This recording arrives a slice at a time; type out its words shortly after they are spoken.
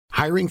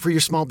Hiring for your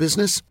small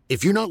business?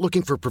 If you're not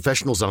looking for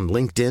professionals on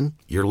LinkedIn,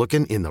 you're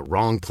looking in the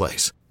wrong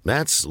place.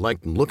 That's like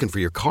looking for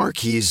your car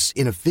keys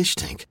in a fish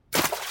tank.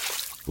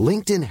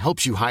 LinkedIn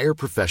helps you hire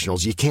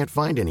professionals you can't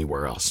find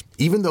anywhere else,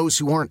 even those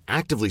who aren't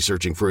actively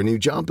searching for a new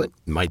job but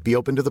might be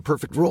open to the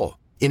perfect role.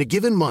 In a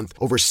given month,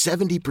 over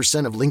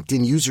 70% of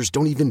LinkedIn users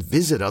don't even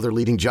visit other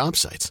leading job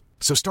sites.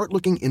 So start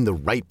looking in the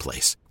right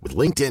place. With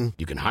LinkedIn,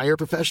 you can hire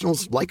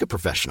professionals like a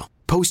professional.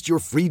 Post your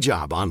free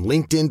job on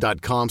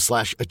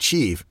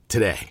linkedin.com/achieve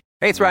today.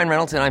 Hey, it's Ryan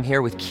Reynolds, and I'm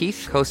here with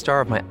Keith,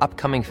 co-star of my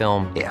upcoming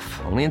film,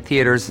 If, only in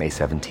theaters May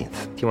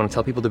 17th. Do you want to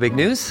tell people the big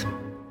news?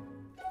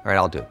 All right,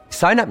 I'll do it.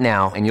 Sign up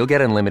now and you'll get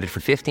unlimited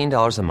for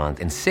 $15 a month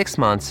and 6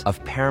 months of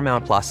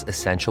Paramount Plus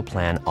Essential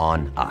Plan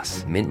on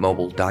us.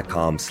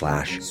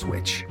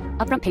 MintMobile.com/switch.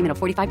 Upfront payment of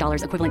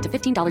 $45 equivalent to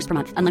 $15 per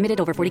month. Unlimited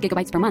over 40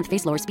 gigabytes per month.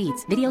 Face lower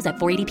speeds. Videos at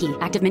 480p.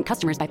 Active Mint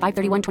customers by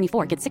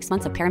 531.24 get 6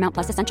 months of Paramount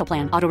Plus Essential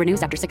Plan. Auto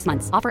renews after 6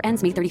 months. Offer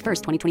ends May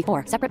 31st,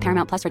 2024. Separate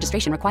Paramount Plus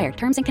registration required.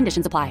 Terms and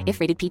conditions apply if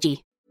rated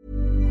PG.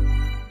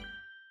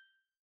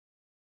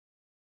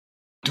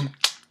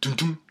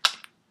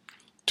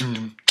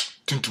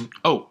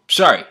 Oh,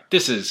 sorry.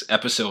 This is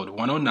episode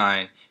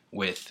 109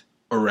 with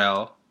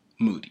Orel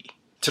Moody.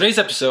 Today's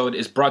episode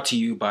is brought to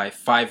you by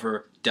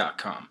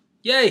Fiverr.com.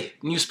 Yay,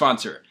 new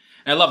sponsor.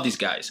 And I love these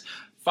guys.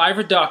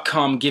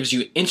 Fiverr.com gives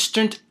you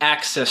instant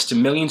access to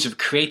millions of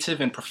creative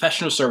and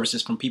professional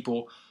services from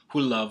people who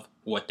love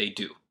what they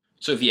do.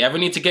 So if you ever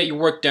need to get your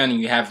work done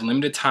and you have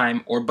limited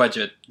time or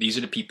budget, these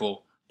are the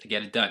people to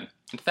get it done.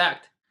 In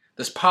fact,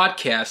 this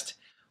podcast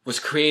was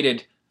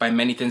created by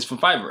many things from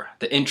Fiverr.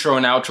 The intro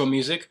and outro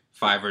music,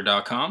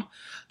 Fiverr.com.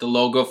 The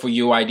logo for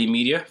UID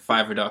Media,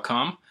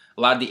 Fiverr.com.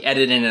 A lot of the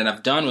editing that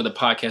I've done with the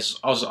podcast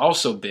has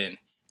also been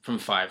from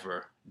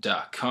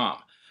Fiverr.com.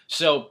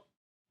 So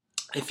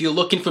if you're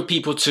looking for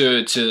people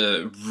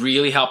to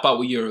really help out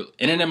with your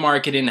internet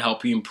marketing,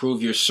 help you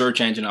improve your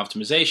search engine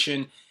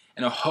optimization,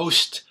 and a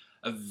host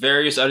of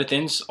various other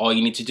things, all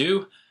you need to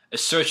do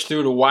is search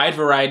through the wide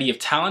variety of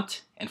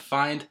talent and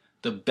find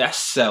the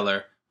best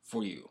seller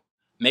for you.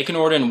 Make an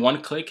order in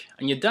one click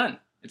and you're done.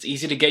 It's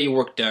easy to get your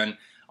work done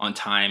on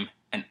time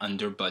and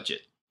under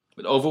budget.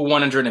 With over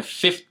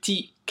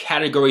 150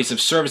 categories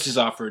of services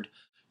offered,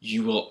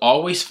 you will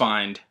always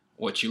find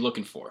what you're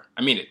looking for.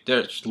 I mean,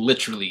 there's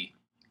literally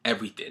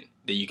everything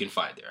that you can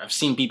find there. I've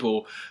seen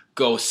people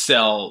go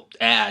sell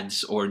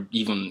ads or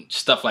even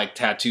stuff like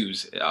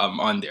tattoos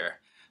on there.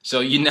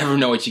 So you never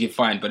know what you can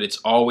find, but it's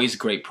always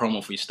great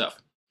promo for your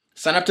stuff.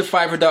 Sign up to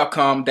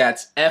Fiverr.com.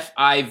 That's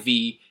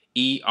Fiverr.com.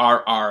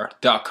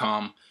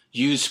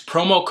 Use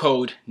promo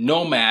code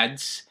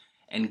NOMADS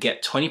and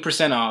get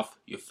 20% off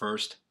your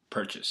first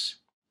purchase.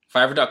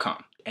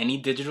 Fiverr.com. Any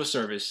digital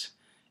service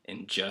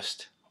in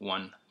just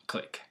one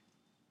click.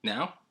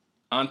 Now,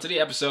 on to the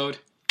episode.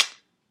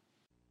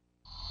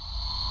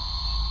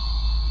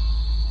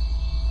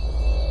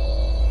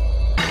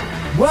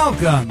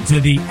 Welcome to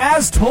the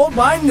As Told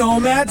by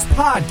Nomads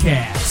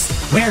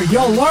podcast, where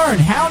you'll learn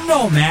how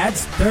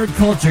nomads, third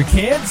culture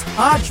kids,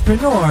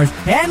 entrepreneurs,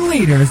 and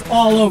leaders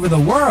all over the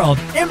world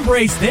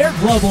embrace their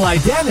global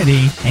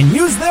identity and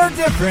use their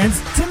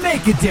difference to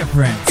make a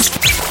difference.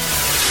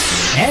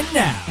 And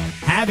now,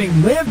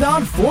 having lived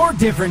on 4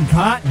 different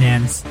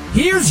continents,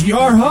 here's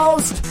your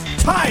host,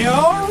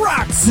 Tayo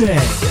Rockson.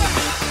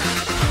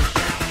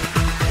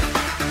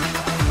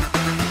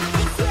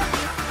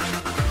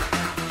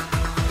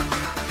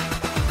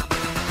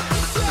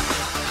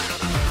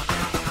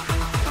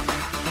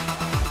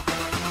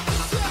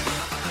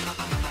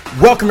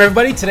 Welcome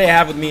everybody. Today I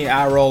have with me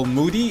Orel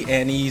Moody,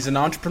 and he's an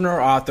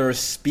entrepreneur, author,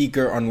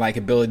 speaker on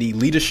likability,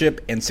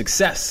 leadership, and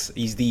success.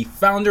 He's the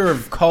founder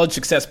of College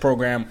Success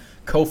Program,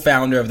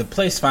 co-founder of The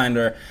Place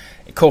Finder,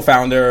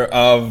 co-founder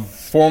of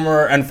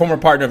former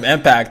partner of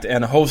Impact,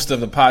 and a host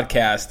of the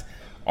podcast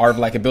Art of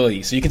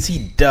Likability. So you can see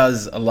he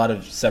does a lot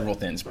of several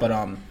things. But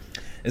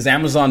his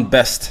Amazon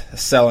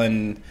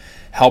best-selling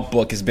help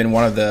book has been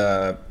one of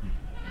the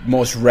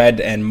most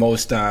read and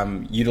most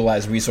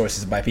utilized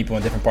resources by people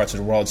in different parts of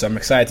the world. So I'm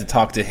excited to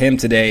talk to him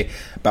today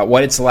about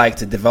what it's like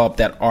to develop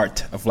that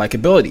art of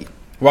likability.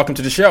 Welcome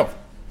to the show.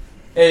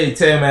 Hey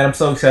Tim, man, I'm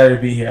so excited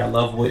to be here. I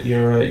love what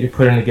you're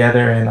putting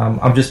together, and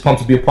I'm just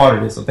pumped to be a part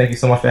of this. So thank you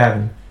so much for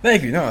having me.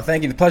 Thank you.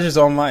 Thank you. The pleasure's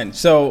all mine.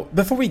 So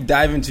before we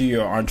dive into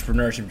your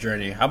entrepreneurship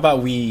journey, how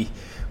about we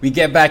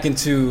get back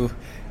into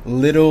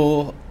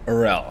little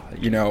Orel?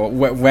 You know,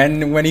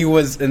 when he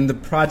was in the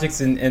projects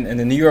in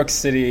the New York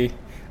City.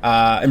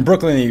 In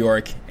Brooklyn, New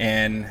York,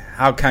 and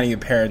how kind of your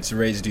parents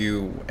raised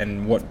you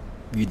and what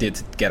you did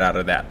to get out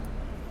of that.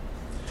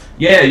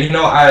 Yeah,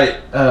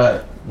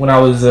 when I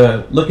was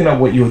looking at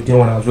what you were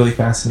doing, I was really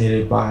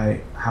fascinated by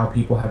how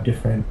people have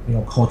different,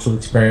 cultural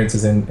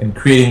experiences and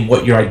creating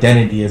what your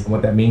identity is and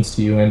what that means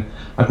to you. And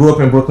I grew up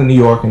in Brooklyn, New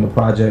York, in the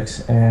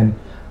projects, and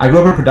I grew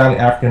up in a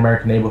predominantly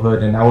African-American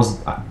neighborhood, and I was,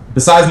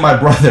 besides my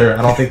brother,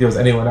 I don't think there was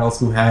anyone else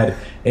who had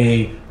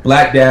a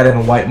black dad and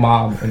a white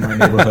mom in my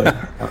neighborhood.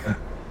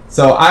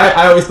 So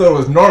I always thought it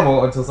was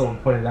normal until someone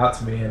pointed it out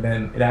to me, and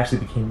then it actually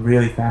became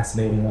really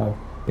fascinating of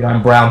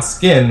I'm brown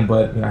skinned,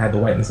 but I had the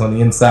whiteness on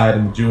the inside,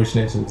 and the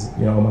Jewishness was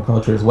my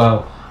culture as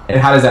well. And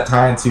how does that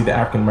tie into the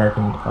African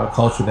American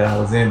culture that I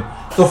was in?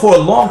 So for a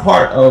long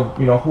part of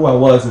who I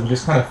was, it was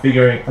just kind of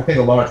figuring. I think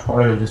a large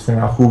part of it was just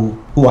figuring out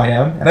who I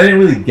am, and I didn't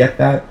really get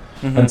that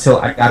until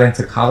I got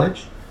into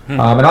college. And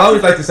I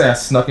always like to say I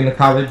snuck into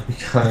college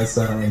because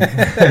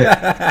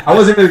I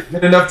wasn't really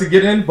good enough to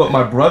get in, but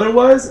my brother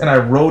was, and I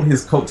rode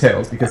his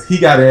coattails because he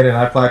got in and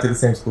I applied to the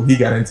same school he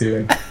got into.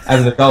 And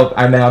as an adult,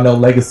 I now know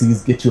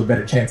legacies get you a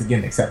better chance of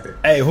getting accepted.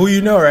 Hey, who you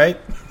know, right?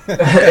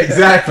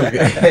 Exactly.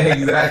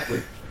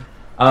 Exactly.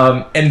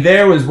 And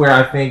there was where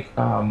I think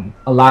a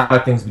lot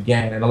of things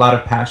began, and a lot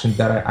of passions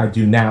that I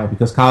do now,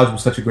 because college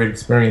was such a great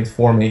experience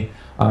for me.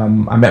 I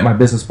met my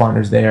business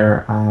partners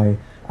there. I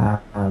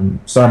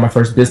started my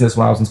first business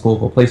when I was in school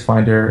called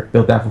PlaceFinder,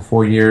 built that for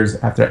 4 years.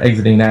 After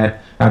exiting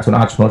that, got into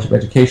an entrepreneurship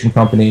education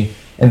company.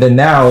 And then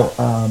now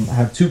I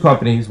have two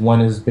companies. One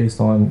is based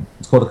on,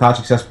 it's called the College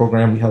Success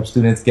Program. We help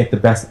students get the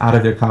best out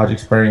of their college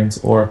experience,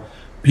 or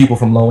people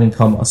from low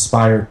income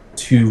aspire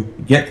to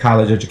get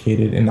college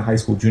educated in the high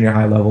school, junior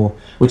high level,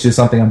 which is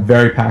something I'm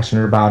very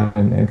passionate about,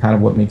 and kind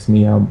of what makes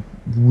me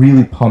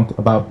really pumped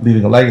about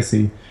leaving a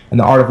legacy. And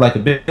the art of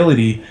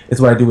likability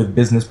is what I do with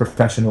business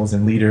professionals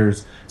and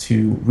leaders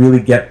to really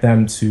get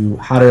them to,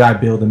 how did I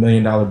build $1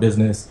 million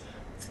business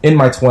in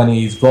my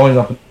 20s, growing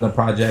up in the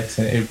projects.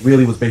 And it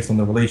really was based on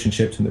the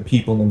relationships and the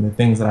people and the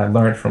things that I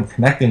learned from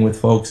connecting with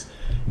folks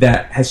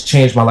that has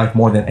changed my life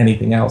more than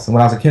anything else. And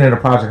when I was a kid in a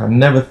project, I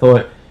never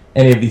thought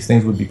any of these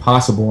things would be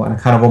possible. And I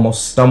kind of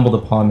almost stumbled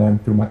upon them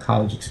through my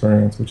college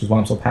experience, which is why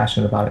I'm so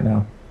passionate about it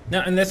now.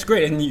 No, and that's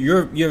great. And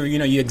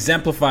you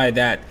exemplify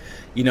that.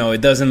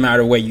 It doesn't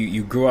matter where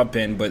you grew up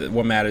in, but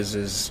what matters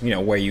is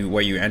where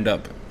you end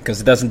up, because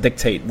it doesn't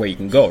dictate where you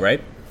can go,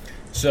 right?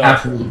 So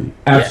absolutely.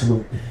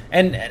 Yeah.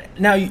 And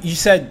now you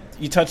said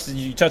you touched on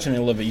it a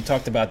little bit. You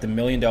talked about the $1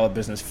 million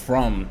business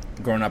from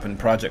growing up in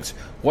projects.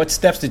 What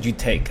steps did you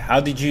take? How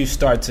did you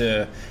start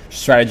to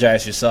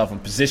strategize yourself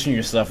and position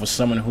yourself as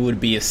someone who would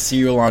be a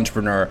serial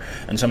entrepreneur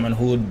and someone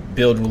who would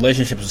build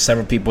relationships with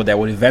several people that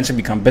would eventually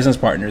become business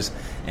partners,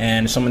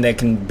 and someone that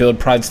can build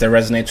products that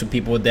resonates with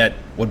people that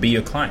would be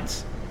your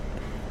clients?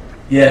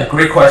 Yeah,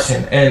 great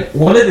question. And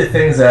one of the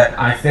things that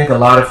I think a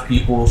lot of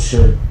people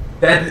should,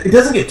 that it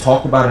doesn't get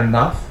talked about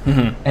enough,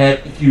 and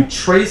if you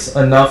trace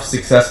enough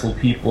successful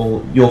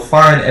people, you'll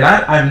find, and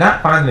I'm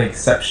not finding an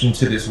exception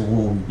to this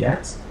rule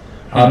yet,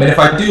 and if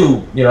I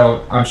do,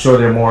 I'm sure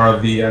they're more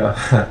of the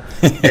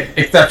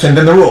exception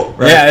than the rule,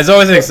 right? Yeah, there's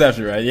always an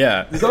exception, right?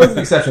 Yeah. There's always an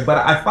exception, but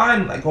I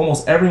find like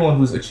almost everyone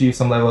who's achieved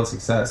some level of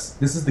success,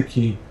 this is the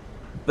key.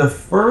 The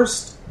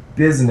first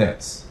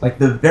business, like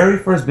the very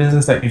first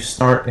business that you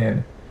start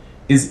in,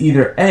 is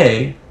either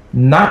A,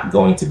 not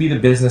going to be the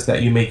business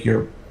that you make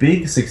your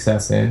big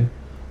success in,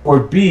 or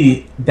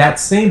B, that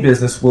same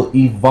business will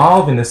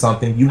evolve into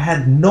something you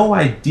had no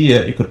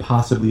idea it could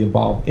possibly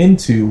evolve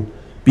into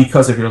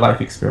because of your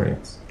life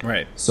experience.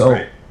 Right.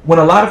 So when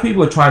a lot of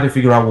people are trying to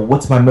figure out, well,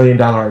 what's my $1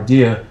 million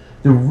idea,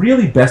 the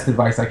really best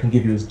advice I can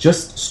give you is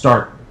just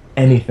start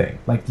anything.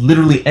 Like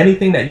literally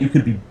anything that you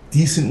could be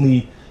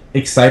decently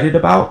excited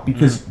about,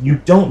 because you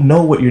don't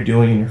know what you're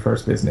doing in your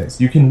first business.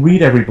 You can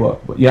read every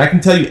book, but I can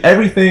tell you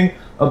everything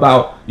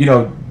about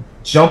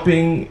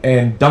jumping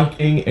and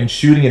dunking and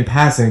shooting and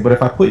passing, but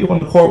if I put you on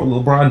the court with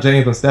LeBron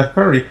James and Steph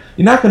Curry,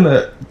 you're not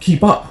gonna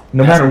keep up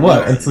no matter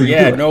what until you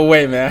do it. No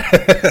way, man.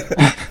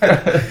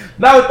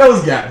 Not with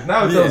those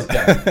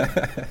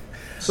guys.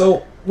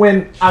 So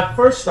when I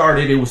first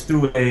started, it was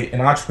through an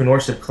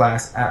entrepreneurship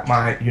class at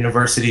my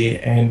university,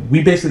 and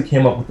we basically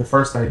came up with the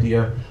first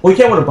idea. Well, we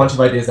came up with a bunch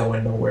of ideas that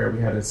went nowhere. We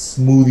had a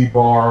smoothie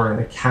bar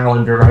and a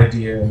calendar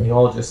idea, and they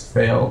all just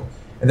failed.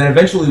 And then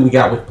eventually we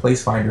got with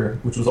PlaceFinder,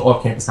 which was an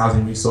off-campus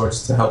housing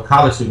resource to help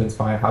college students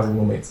find housing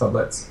roommate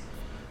sublets.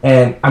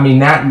 And I mean,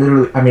 that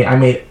literally, I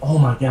made, oh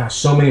my gosh,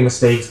 so many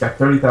mistakes, got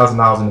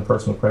 $30,000 in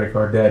personal credit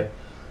card debt.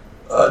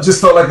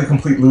 Just felt like a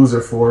complete loser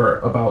for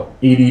about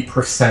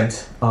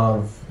 80%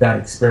 of that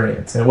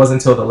experience. And it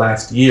wasn't until the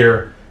last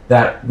year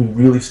that we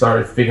really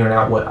started figuring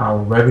out what our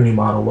revenue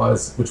model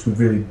was, which we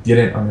really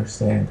didn't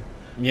understand.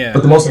 Yeah.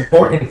 But the most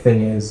important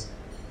thing is,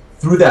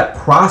 through that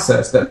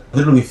process, that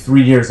literally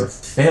 3 years of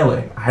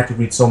failing, I had to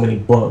read so many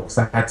books.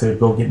 I had to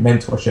go get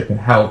mentorship and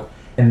help.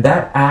 And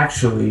that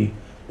actually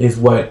is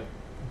what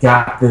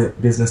got the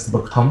business to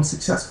become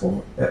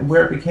successful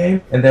where it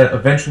became. And then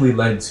eventually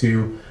led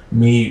to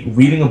me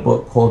reading a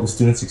book called The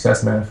Student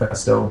Success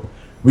Manifesto,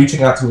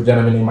 reaching out to a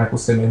gentleman named Michael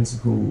Simmons,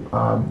 who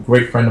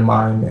great friend of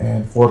mine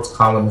and Forbes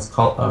columnist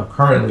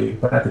currently,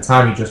 but at the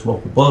time he just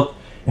wrote the book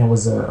and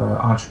was an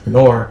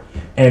entrepreneur.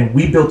 And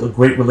we built a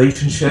great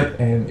relationship,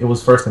 and it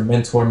was first a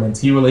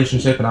mentor-mentee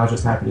relationship, and I was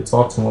just happy to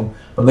talk to him.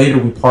 But later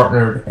we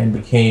partnered and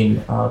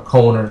became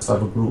co-owners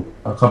of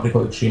a company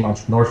called Extreme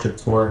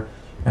Entrepreneurship Tour,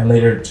 and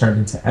later it turned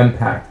into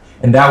Impact.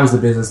 And that was the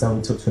business that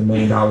we took to $1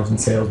 million in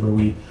sales, where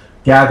we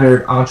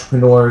gathered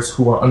entrepreneurs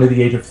who are under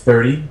the age of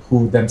 30,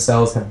 who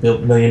themselves have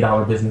built $1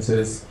 million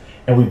businesses,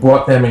 And we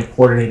brought them and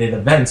coordinated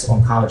events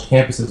on college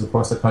campuses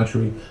across the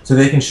country so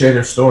they can share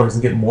their stories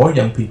and get more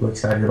young people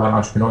excited about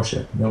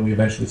entrepreneurship. We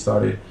eventually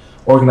started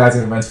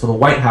organizing events for the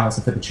White House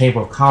and for the Chamber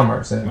of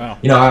Commerce. And,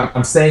 wow.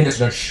 I'm saying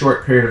this in a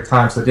short period of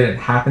time, so it didn't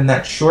happen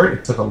that short.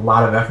 It took a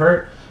lot of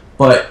effort.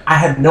 But I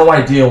had no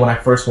idea when I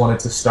first wanted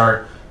to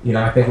start,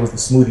 I think it was the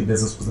smoothie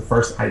business was the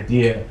first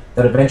idea,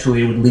 that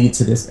eventually it would lead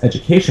to this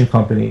education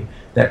company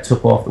that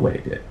took off the way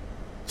it did.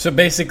 So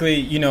basically,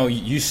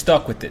 you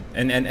stuck with it,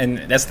 and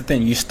that's the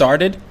thing. You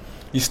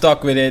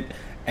stuck with it,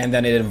 and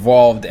then it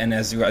evolved. And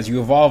as you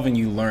evolve, and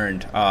you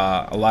learned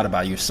a lot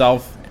about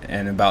yourself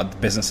and about the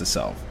business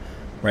itself,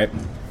 right?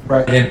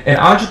 Right. And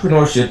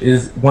entrepreneurship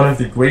is one of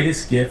the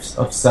greatest gifts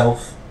of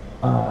self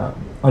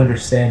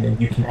understanding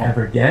you can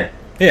ever get.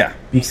 Yeah.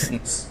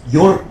 Because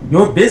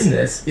your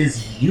business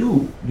is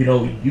you.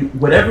 You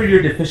whatever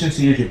your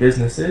deficiency is, your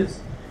business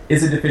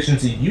is a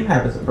deficiency you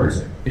have as a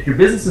person. If your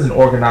business isn't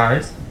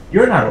organized,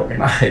 you're not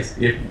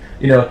organized. If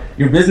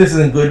your business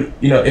isn't good,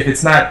 if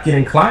it's not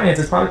getting clients,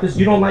 it's probably because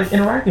you don't like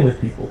interacting with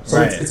people. So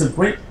right. It's a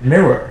great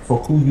mirror for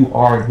who you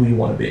are and who you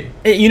want to be.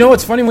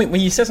 What's funny when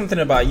you said something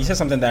that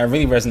I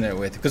really resonated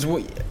with, because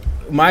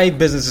my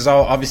business has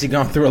obviously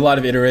gone through a lot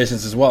of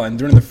iterations as well. And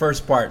during the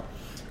first part,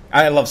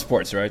 I love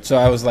sports, right? So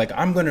I was like,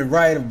 I'm going to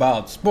write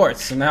about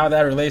sports and how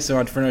that relates to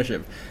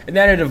entrepreneurship. And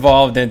then it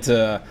evolved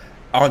into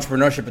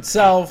entrepreneurship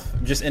itself,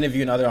 just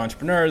interviewing other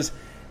entrepreneurs.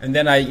 And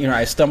then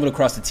I stumbled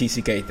across the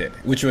TCK thing,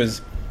 which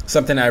was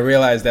something I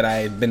realized that I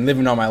had been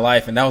living all my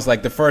life. And that was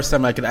like the first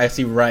time I could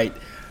actually write.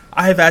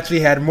 I've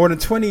actually had more than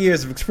 20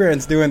 years of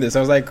experience doing this. I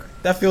was like,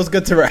 that feels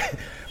good to write.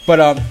 But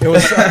it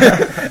was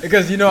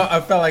because,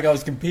 I felt like I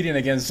was competing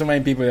against so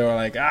many people that were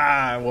like,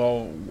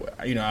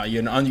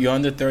 you're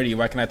under 30.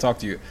 Why can't I talk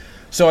to you?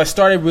 So I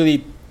started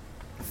really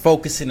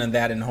focusing on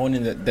that and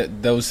honing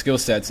those skill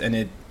sets. And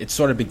it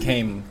sort of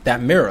became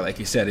that mirror, like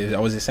you said. I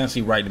was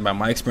essentially writing about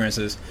my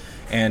experiences,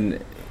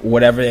 and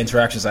whatever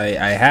interactions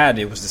I had,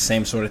 it was the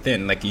same sort of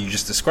thing, like you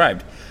just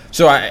described.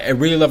 So I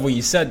really love what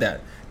you said that.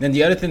 Then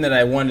the other thing that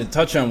I wanted to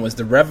touch on was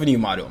the revenue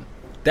model.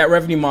 That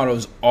revenue model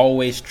is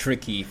always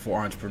tricky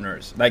for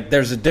entrepreneurs. Like,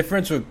 there's a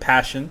difference with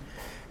passion,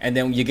 and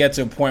then you get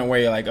to a point where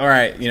you're like, all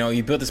right,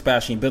 you build this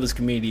passion, you build this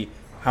community.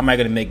 How am I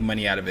going to make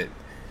money out of it?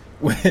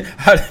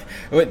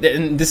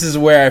 And this is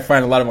where I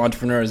find a lot of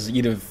entrepreneurs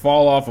either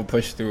fall off or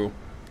push through.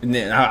 And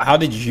then how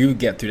did you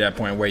get to that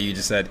point where you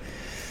just said,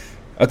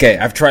 okay,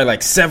 I've tried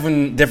like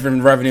 7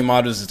 different revenue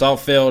models. It's all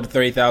failed.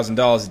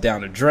 $30,000 is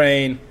down the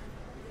drain.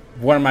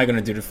 What am I going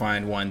to do to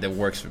find one that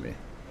works for me?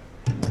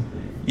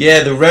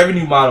 Yeah, the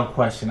revenue model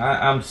question.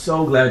 I'm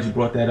so glad you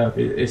brought that up.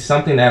 It's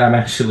something that I'm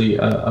actually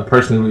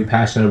personally really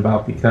passionate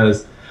about,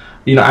 because,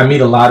 I meet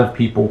a lot of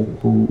people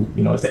who,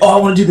 say, oh, I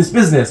want to do this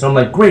business. And I'm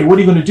like, great, what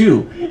are you going to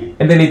do?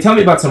 And then they tell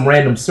me about some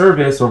random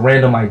service or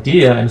random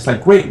idea. And it's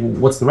like, great, well,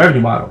 what's the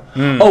revenue model?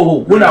 Oh,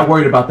 well, we're not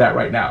worried about that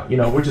right now.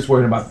 We're just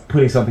worried about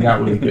putting something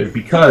out really good,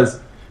 because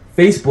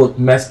Facebook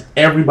messed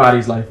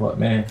everybody's life up,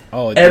 man.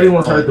 Oh,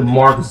 everyone's heard the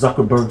Mark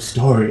Zuckerberg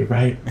story,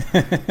 right?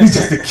 He's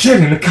just a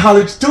kid in a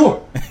college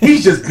dorm.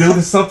 He's just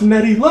building something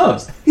that he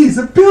loves. He's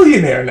a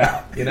billionaire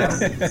now,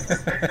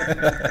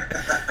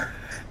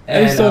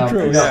 And it's so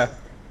true, yeah.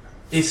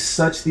 It's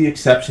such the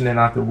exception and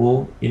not the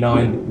rule,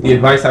 and the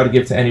advice I would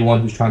give to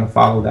anyone who's trying to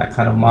follow that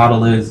kind of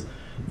model is,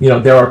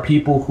 there are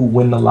people who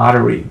win the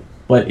lottery,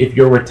 but if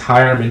your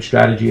retirement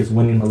strategy is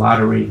winning the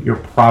lottery, you're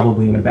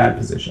probably in a bad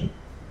position,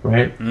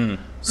 right?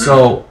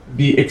 So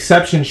the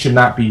exception should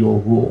not be your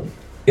rule.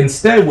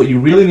 Instead, what you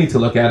really need to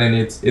look at, and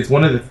it's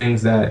one of the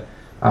things that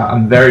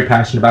I'm very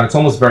passionate about, it's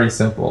almost very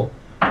simple.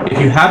 If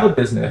you have a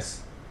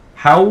business,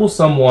 how will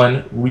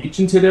someone reach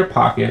into their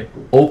pocket,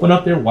 open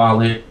up their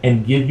wallet,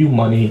 and give you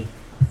money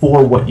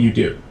for what you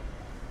do?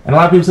 And a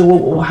lot of people say,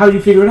 well, how do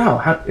you figure it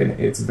out? And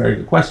it's a very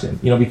good question,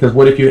 because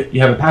what if you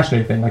have a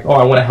passionate thing, like, oh,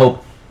 I want to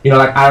help,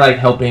 like I like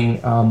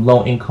helping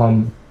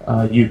low-income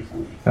youth.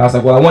 And I was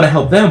like, well, I want to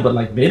help them, but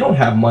like they don't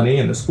have money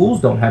and the schools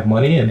don't have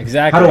money, and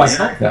exactly. How do I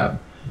help them?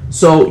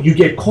 So you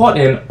get caught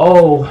in,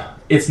 oh,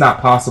 it's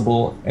not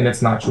possible, and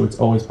it's not true. It's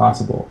always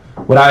possible.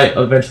 What I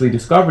eventually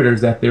discovered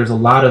is that there's a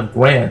lot of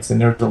grants and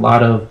there's a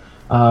lot of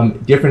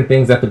different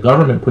things that the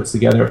government puts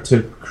together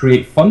to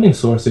create funding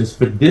sources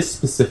for this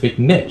specific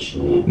niche.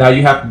 Now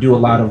you have to do a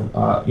lot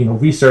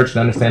of research and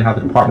understand how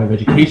the Department of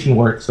Education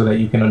works so that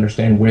you can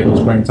understand where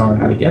those grants are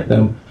and how to get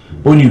them.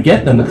 But when you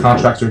get them, the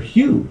contracts are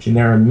huge and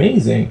they're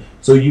amazing.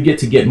 So you get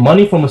to get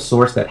money from a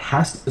source that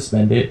has to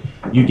spend it.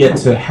 You get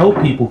to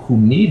help people who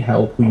need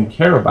help, who you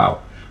care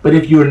about. But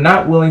if you're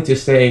not willing to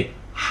say,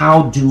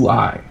 how do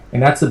I?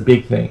 And that's a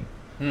big thing.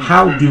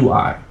 How do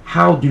I?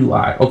 How do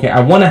I? Okay,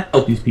 I want to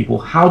help these people.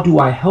 How do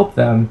I help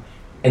them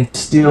and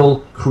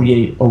still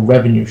create a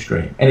revenue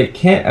stream? And it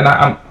can't, and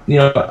I'm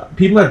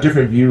people have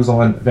different views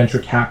on venture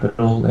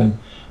capital and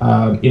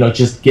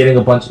just getting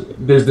a bunch.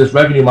 There's this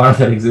revenue model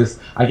that exists.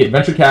 I get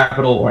venture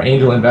capital or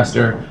angel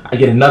investor. I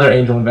get another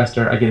angel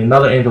investor. I get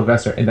another angel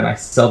investor, and then I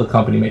sell the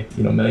company, make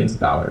millions of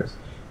dollars.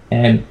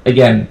 And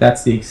again,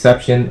 that's the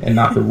exception and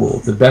not the rule.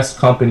 The best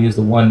company is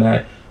the one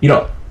that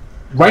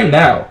right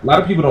now, a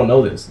lot of people don't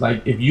know this.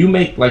 Like, if you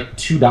make like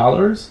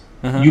 $2,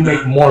 you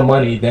make more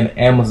money than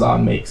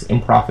Amazon makes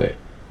in profit,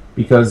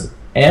 because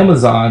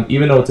Amazon,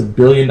 even though it's a $1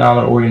 billion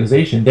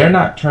organization, they're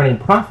not turning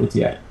profits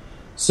yet.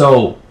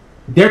 So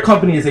their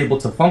company is able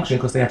to function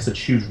because they have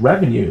such huge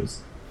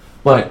revenues.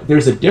 But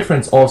there's a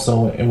difference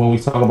also, and when we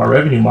talk about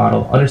revenue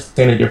model,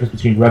 understand the difference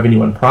between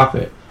revenue and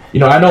profit. You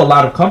know, I know a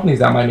lot of companies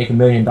that might make $1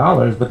 million,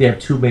 but they have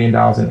 $2 million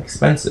in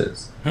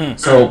expenses.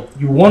 So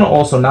you want to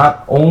also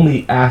not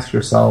only ask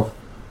yourself,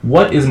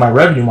 what is my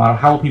revenue model?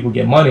 How will people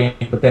get money?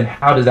 But then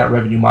how does that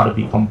revenue model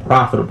become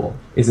profitable?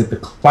 Is it the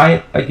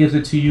client that gives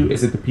it to you?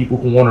 Is it the people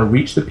who want to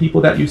reach the people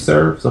that you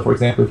serve? So, for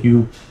example, if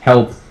you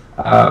help,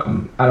 I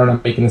don't know,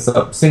 I'm making this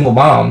up, single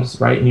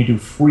moms, right? And you do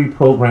free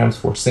programs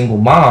for single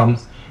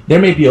moms, there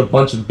may be a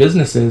bunch of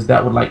businesses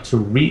that would like to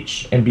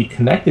reach and be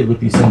connected with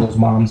these single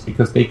moms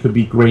because they could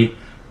be great,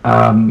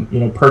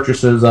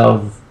 purchasers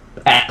of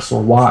X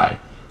or Y.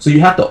 So you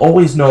have to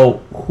always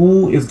know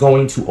who is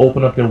going to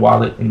open up their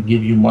wallet and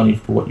give you money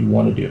for what you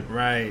want to do.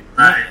 Right.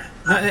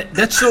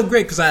 That's so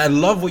great, because I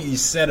love what you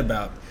said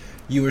about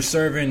you were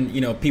serving,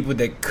 people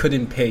that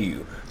couldn't pay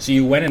you. So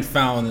you went and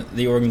found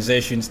the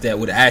organizations that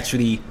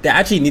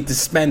actually need to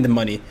spend the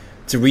money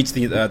to reach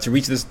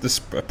this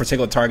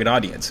particular target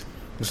audience.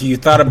 So you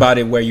thought about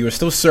it where you were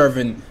still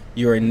serving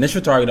your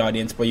initial target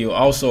audience, but you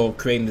also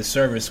creating the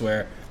service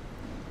where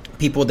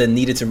people that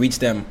needed to reach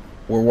them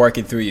were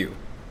working through you.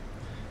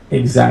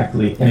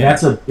 Exactly. And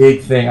that's a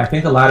big thing. I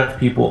think a lot of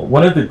people,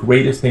 one of the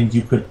greatest things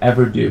you could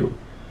ever do,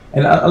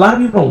 and a lot of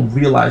people don't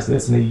realize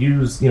this, and they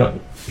use,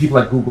 people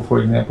like Google,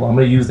 for example. I'm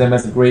going to use them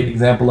as a great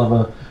example of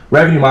a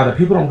revenue model that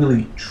people don't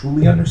really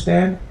truly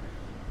understand.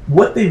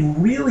 What they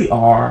really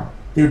are,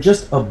 they're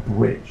just a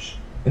bridge.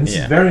 And this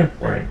is very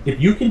important.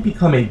 If you can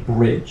become a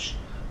bridge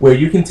where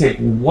you can take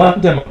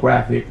one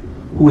demographic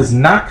who is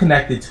not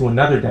connected to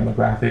another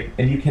demographic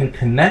and you can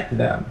connect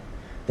them,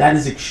 that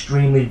is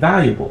extremely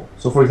valuable.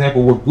 So, for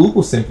example, what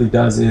Google simply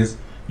does is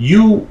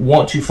you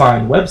want to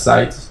find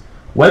websites.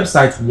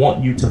 Websites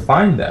want you to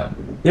find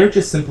them. They're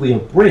just simply a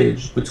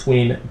bridge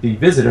between the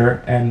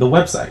visitor and the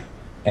website.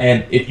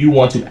 And if you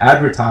want to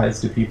advertise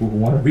to people who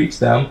want to reach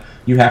them,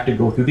 you have to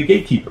go through the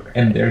gatekeeper.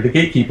 And they're the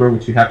gatekeeper,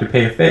 which you have to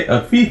pay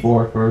a fee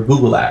for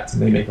Google Ads.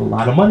 And they make a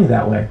lot of money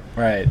that way.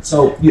 Right.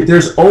 So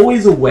there's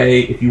always a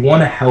way, if you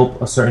want to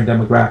help a certain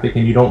demographic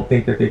and you don't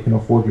think that they can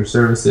afford your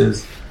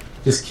services,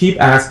 just keep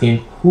asking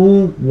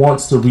who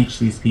wants to reach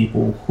these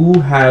people,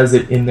 who has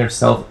it in their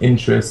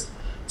self-interest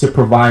to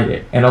provide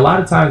it. And a lot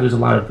of times there's a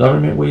lot of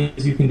government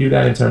ways you can do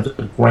that in terms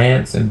of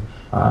grants, and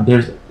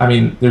there's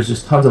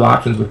just tons of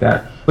options with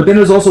that. But then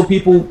there's also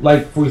people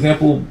like, for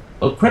example,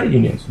 credit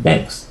unions,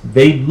 banks.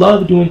 They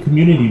love doing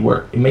community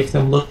work. It makes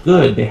them look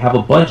good. They have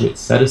a budget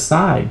set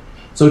aside.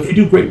 So if you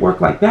do great work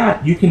like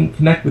that, you can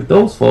connect with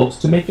those folks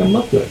to make them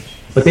look good.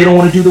 But they don't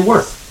want to do the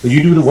work. So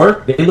you do the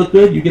work, they look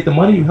good, you get the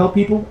money, you help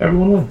people,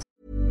 everyone wins.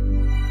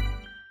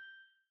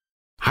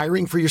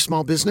 Hiring for your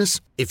small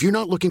business? If you're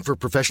not looking for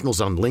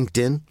professionals on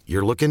LinkedIn,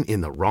 you're looking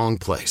in the wrong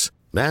place.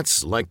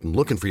 That's like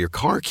looking for your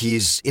car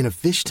keys in a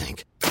fish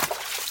tank.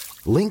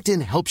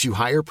 LinkedIn helps you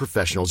hire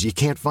professionals you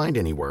can't find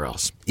anywhere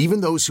else,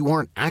 even those who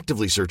aren't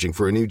actively searching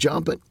for a new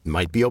job but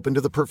might be open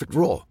to the perfect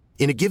role.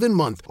 In a given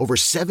month, over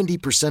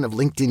 70% of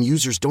LinkedIn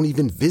users don't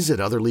even visit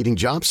other leading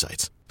job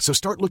sites. So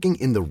start looking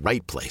in the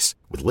right place.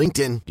 With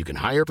LinkedIn, you can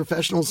hire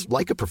professionals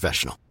like a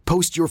professional.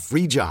 Post your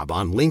free job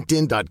on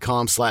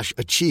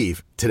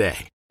linkedin.com/achieve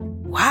today.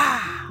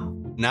 Wow.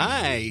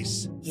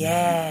 Nice.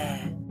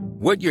 Yeah.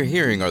 What you're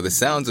hearing are the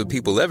sounds of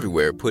people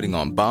everywhere putting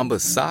on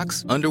Bombas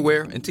socks,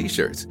 underwear, and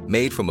T-shirts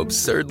made from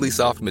absurdly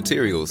soft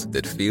materials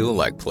that feel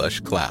like plush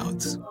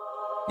clouds.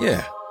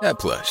 Yeah, that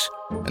plush.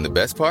 And the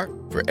best part?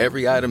 For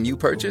every item you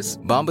purchase,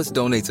 Bombas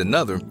donates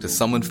another to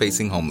someone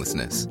facing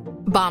homelessness.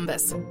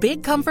 Bombas.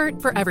 Big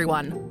comfort for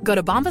everyone. Go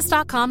to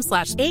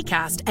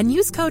bombas.com/ACAST and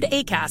use code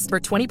ACAST for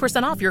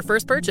 20% off your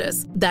first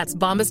purchase. That's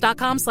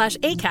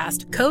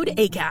bombas.com/ACAST. Code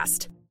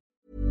ACAST.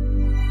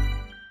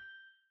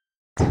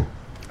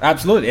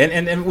 Absolutely.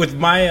 And with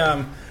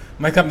my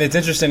my company, it's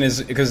interesting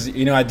is because,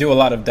 I do a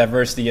lot of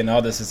diversity and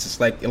all this. It's just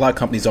like a lot of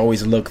companies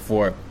always look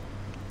for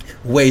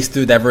ways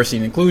through diversity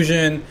and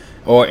inclusion,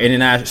 or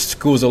international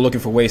schools are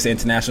looking for ways for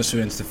international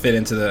students to fit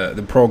into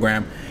the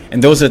program.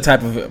 And those are the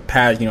type of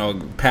paths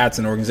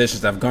and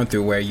organizations that I've gone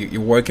through where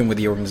you're working with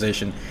the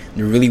organization,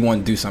 you really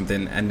want to do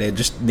something, and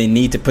they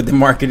need to put the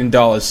marketing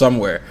dollars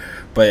somewhere.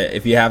 But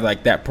if you have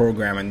like that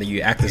program and then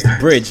you act as the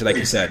bridge, like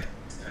you said,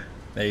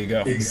 there you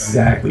go.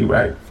 Exactly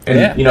right.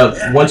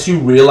 And once you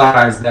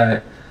realize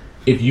that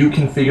if you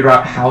can figure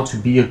out how to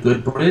be a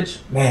good bridge,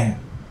 man,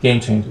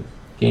 game changer.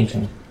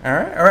 All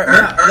right.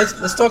 Now,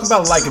 let's talk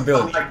about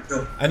likability.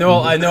 I know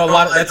a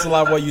lot. That's a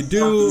lot of what you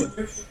do.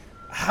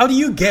 How do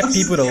you get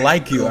people to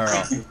like you,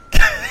 RL?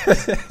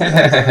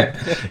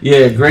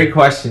 Yeah, great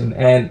question.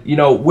 And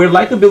where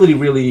likability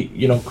really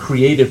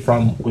created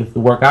from with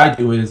the work I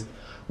do is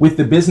with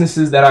the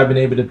businesses that I've been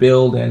able to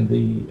build, and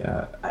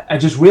I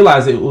just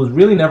realized it was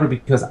really never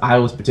because I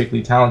was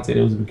particularly talented.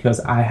 It was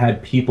because I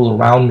had people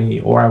around me,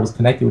 or I was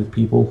connected with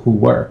people who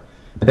were.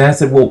 But then I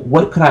said, well,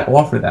 what could I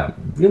offer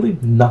them? Really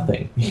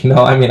nothing.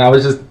 I mean, I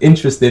was just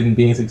interested in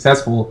being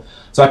successful.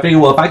 So I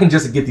figured, well, if I can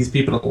just get these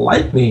people to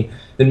like me,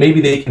 then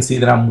maybe they can see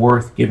that I'm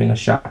worth giving a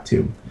shot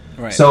to.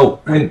 Right.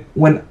 So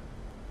when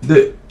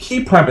the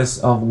key premise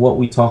of what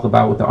we talk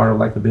about with the art of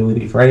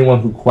likability, for anyone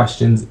who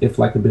questions if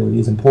likability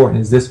is important,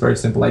 is this very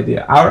simple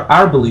idea.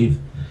 Our belief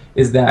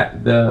is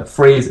that the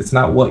phrase, it's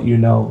not what you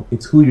know,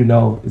 it's who you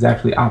know, is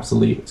actually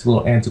obsolete. It's a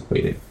little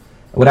antiquated.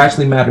 What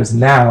actually matters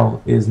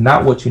now is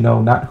not what you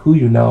know, not who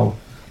you know,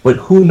 but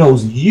who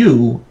knows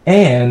you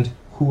and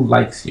who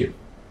likes you.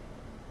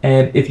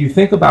 And if you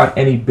think about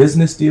any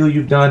business deal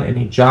you've done,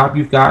 any job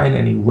you've gotten,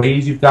 any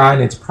raise you've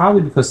gotten, it's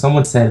probably because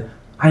someone said,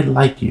 I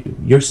like you.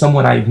 You're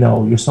someone I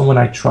know. You're someone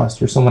I trust.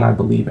 You're someone I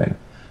believe in.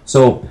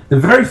 So the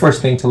very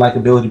first thing to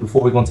likability,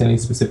 before we go into any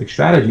specific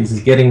strategies,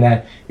 is getting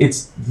that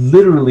it's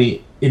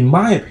literally, in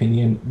my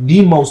opinion,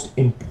 the most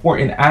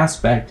important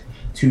aspect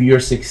to your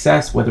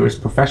success, whether it's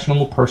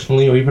professional,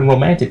 personally, or even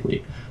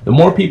romantically. The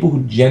more people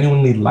who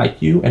genuinely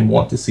like you and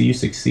want to see you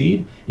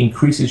succeed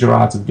increases your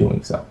odds of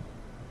doing so.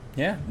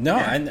 Yeah, no,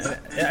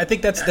 I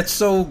think that's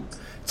so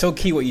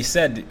key what you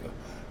said.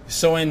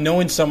 So in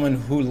knowing someone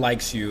who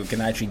likes you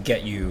can actually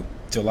get you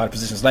to a lot of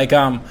positions. Like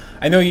I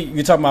know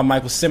you're talking about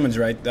Michael Simmons,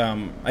 right?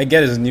 I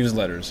get his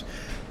newsletters.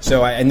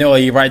 So I know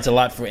he writes a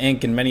lot for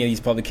Inc. and many of these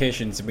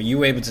publications, but you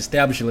were able to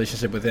establish a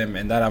relationship with him,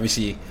 and that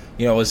obviously,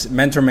 was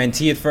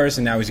mentor-mentee at first,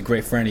 and now he's a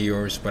great friend of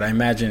yours. But I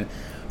imagine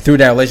through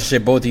that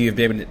relationship, both of you have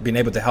been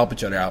able to help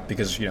each other out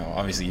because,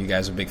 obviously you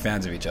guys are big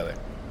fans of each other.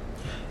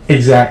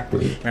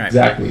 Exactly. Right.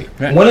 Exactly.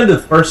 Right. One of the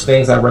first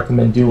things I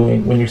recommend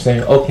doing when you're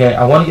saying, okay,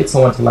 I want to get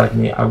someone to like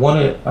me, I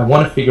want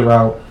to figure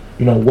out,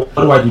 what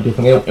do I do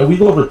differently? And we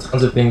go over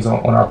tons of things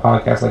on our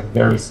podcast, like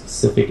very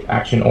specific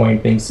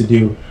action-oriented things to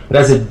do. But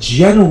as a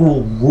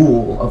general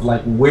rule of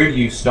like, where do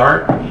you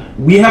start?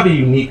 We have a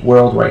unique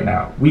world right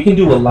now. We can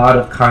do a lot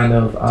of kind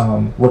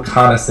of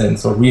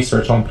reconnaissance or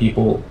research on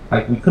people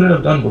like we couldn't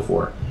have done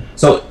before.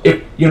 So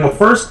if,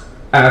 first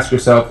ask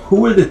yourself,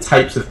 who are the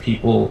types of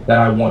people that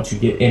I want to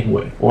get in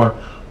with? Or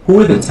who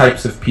are the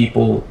types of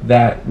people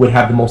that would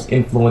have the most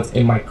influence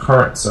in my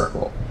current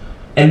circle?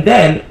 And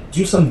then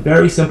do some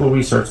very simple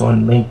research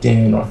on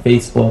LinkedIn or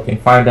Facebook and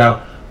find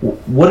out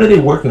what are they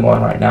working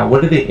on right now?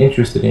 What are they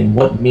interested in?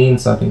 What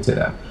means something to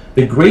them?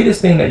 The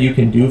greatest thing that you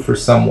can do for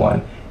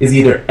someone is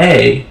either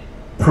A,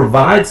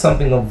 provide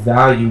something of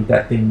value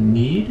that they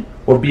need,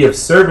 or be of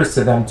service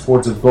to them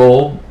towards a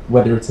goal,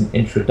 whether it's an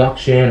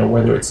introduction or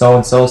whether it's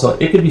so-and-so. So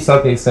it could be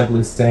something as simple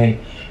as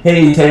saying,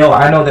 hey, Teo,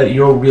 I know that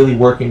you're really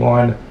working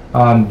on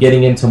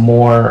getting into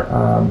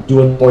more,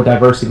 doing more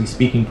diversity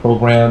speaking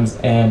programs,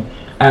 and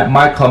at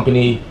my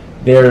company,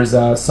 there's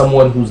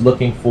someone who's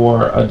looking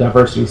for a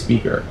diversity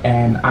speaker,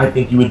 and I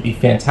think you would be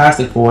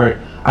fantastic for it.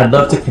 I'd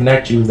love to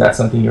connect you. Is that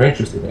something you're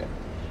interested in?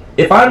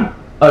 If I'm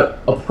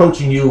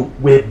approaching you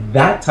with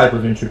that type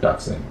of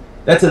introduction,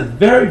 that's a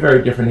very,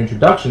 very different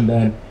introduction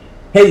than,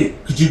 hey,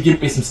 could you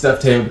give me some stuff,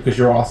 Teo, because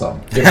you're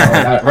awesome.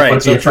 I right,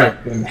 want to so be a friend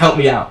and help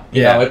me out.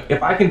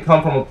 If I can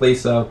come from a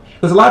place of,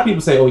 because a lot of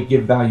people say, we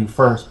give value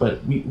first,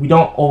 but we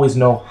don't always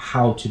know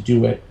how to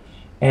do it.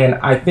 And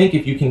I think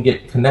if you can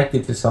get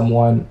connected to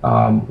someone,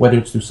 whether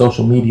it's through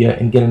social media,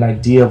 and get an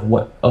idea of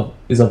what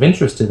is of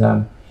interest to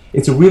them,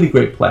 it's a really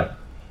great play.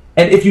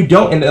 And if you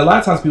don't, and a lot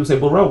of times people say,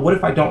 well, Ro, what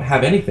if I don't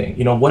have anything?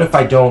 What if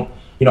I don't,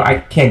 I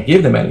can't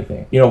give them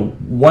anything?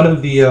 One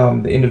of the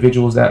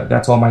individuals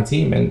that's on my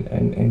team,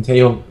 and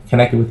Teo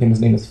connected with him, his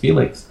name is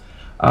Felix.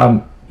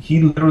 He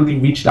literally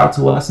reached out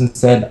to us and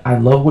said, I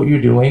love what you're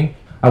doing.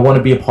 I want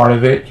to be a part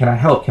of it. Can I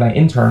help? Can I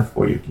intern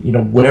for you?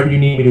 Whatever you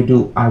need me to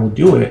do, I will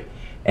do it.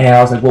 And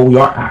I was like, well, we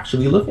are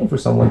actually looking for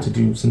someone to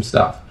do some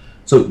stuff.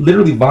 So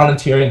literally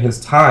volunteering his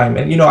time.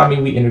 And,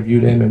 we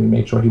interviewed him and we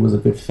made sure he was a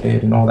good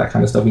fit and all that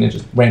kind of stuff. We didn't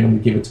just randomly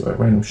give it to a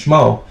random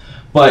schmo.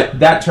 But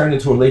that turned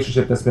into a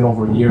relationship that's been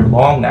over a year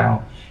long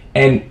now.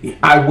 And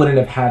I wouldn't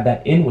have had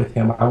that in with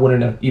him. I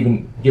wouldn't have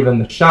even given him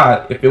the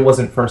shot if it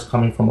wasn't first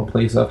coming from a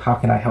place of how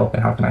can I help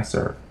and how can I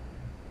serve?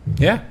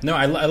 Yeah, no,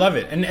 I love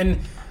it. And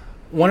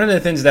one of the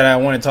things that I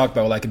want to talk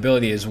about with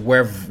likability is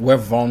where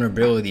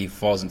vulnerability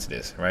falls into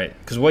this, right?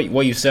 Because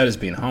what you said is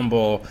being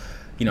humble,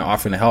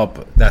 offering to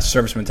help, that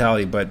service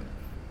mentality. But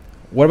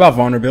what about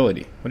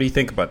vulnerability? What do you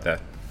think about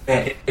that?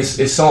 And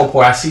it's so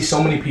important. I see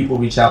so many people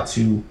reach out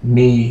to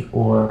me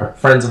or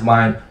friends of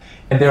mine,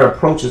 and their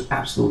approach is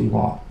absolutely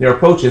wrong. Their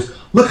approach is,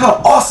 look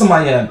how awesome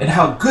I am, and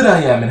how good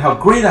I am, and how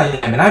great I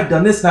am, and I've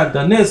done this, and I've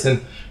done this,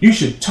 and you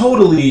should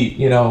totally,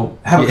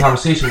 have a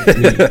conversation with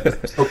me.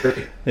 It's so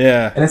great.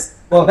 Yeah. And it's,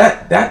 well,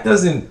 that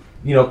doesn't,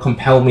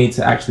 compel me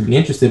to actually be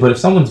interested. But if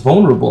someone's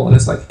vulnerable and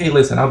it's like, hey,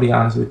 listen, I'll be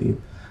honest with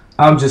you.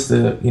 I'm just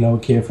a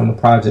kid from the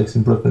projects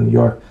in Brooklyn, New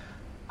York.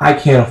 I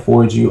can't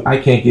afford you. I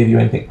can't give you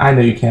anything. I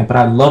know you can't, but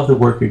I love the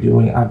work you're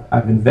doing.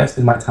 I've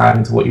invested my time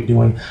into what you're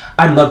doing.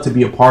 I'd love to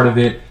be a part of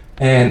it.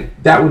 And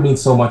that would mean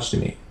so much to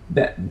me.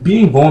 That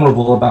being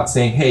vulnerable about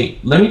saying, hey,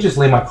 let me just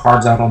lay my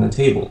cards out on the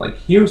table. Like,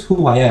 here's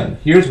who I am.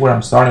 Here's where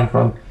I'm starting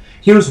from.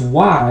 Here's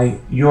why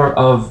you're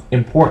of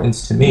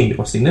importance to me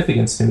or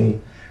significance to me.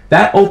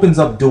 that opens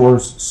up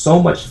doors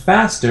so much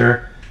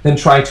faster than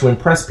trying to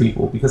impress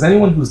people, because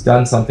anyone who's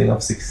done something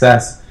of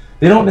success,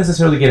 they don't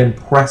necessarily get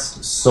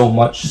impressed so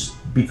much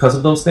because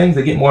of those things.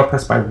 They get more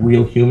impressed by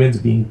real humans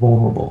being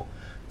vulnerable.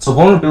 So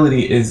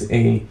vulnerability is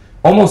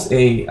almost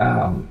a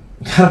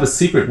kind of a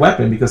secret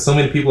weapon, because so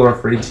many people are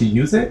afraid to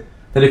use it,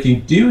 that if you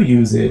do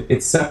use it,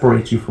 it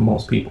separates you from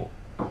most people.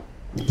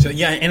 So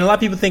yeah, and a lot of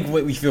people think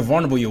if you're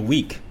vulnerable, you're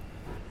weak,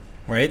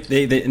 right?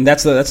 And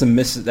that's a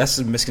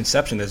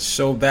misconception that's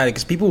so bad,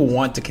 because people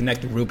want to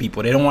connect with real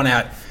people. They don't want to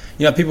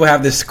have, people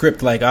have this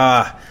script like,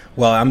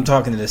 well, I'm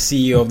talking to the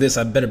CEO of this,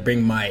 I better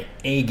bring my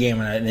A game,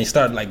 and they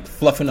start like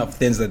fluffing up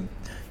things that,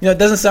 it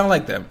doesn't sound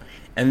like them.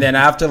 And then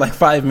after like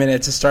 5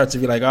 minutes, it starts to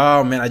be like,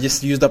 oh man, I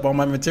just used up all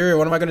my material.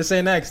 What am I going to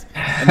say next?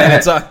 And then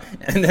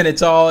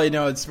it's all,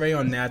 it's very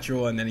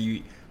unnatural. And then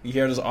you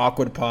hear those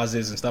awkward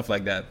pauses and stuff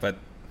like that. But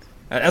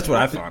that's what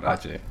I found,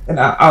 actually.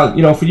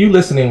 And for you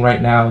listening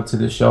right now to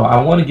this show, I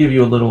want to give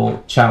you a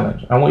little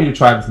challenge. I want you to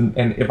try this. And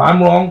if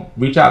I'm wrong,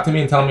 reach out to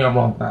me and tell me I'm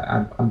wrong.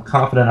 I'm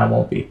confident I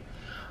won't be.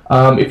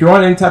 If you're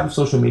on any type of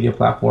social media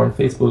platform,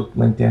 Facebook,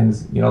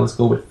 LinkedIn, let's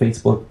go with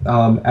Facebook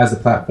as a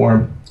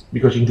platform,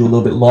 because you can do a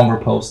little bit longer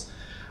posts.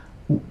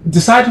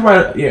 Decide to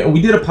write.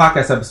 We did a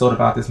podcast episode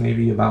about this,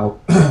 maybe about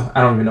I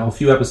don't even know, a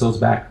few episodes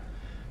back.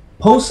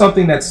 Post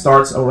something that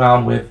starts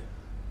around with,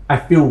 I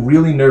feel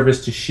really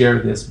nervous to share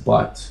this,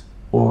 but,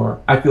 or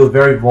I feel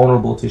very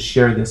vulnerable to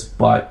share this,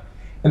 but,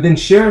 and then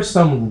share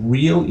some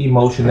real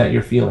emotion that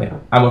you're feeling.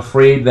 I'm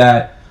afraid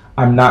that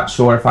I'm not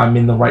sure if I'm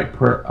in the right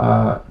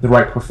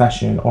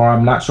profession, or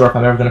I'm not sure if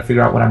I'm ever going to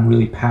figure out what I'm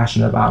really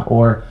passionate about,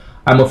 or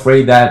I'm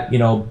afraid that,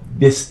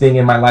 this thing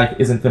in my life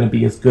isn't going to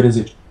be as good as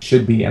it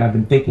should be, and I've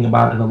been thinking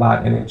about it a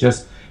lot, and it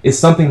just is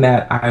something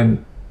that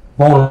I'm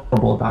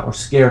vulnerable about, or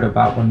scared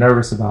about, or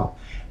nervous about.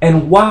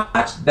 And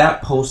watch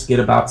that post get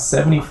about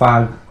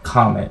 75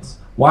 comments.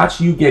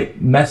 Watch you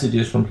get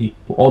messages from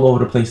people all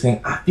over the place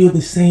saying, I feel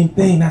the same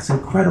thing, that's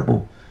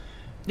incredible.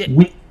 Yeah.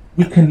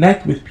 We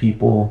connect with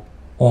people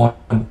on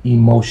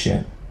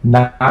emotion,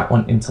 not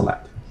on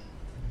intellect.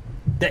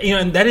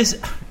 And that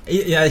is,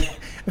 I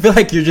feel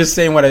like you're just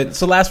saying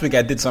so last week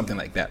I did something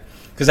like that.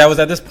 Because I was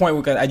at this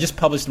point, I just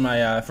published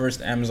my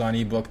first Amazon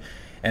ebook,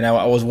 and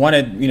I was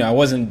wanted,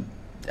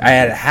 I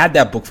had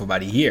that book for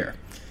about a year.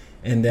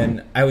 And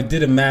then I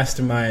did a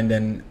mastermind,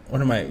 and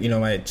one of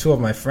my, two of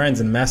my friends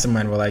in the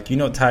mastermind were like,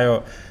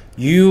 Tayo,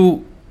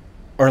 you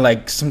are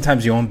like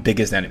sometimes your own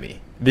biggest enemy.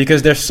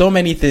 Because there's so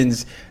many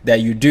things that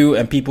you do,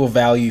 and people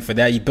value you for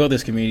that. You build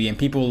this community, and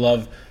people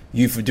love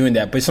you for doing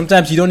that. But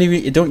sometimes you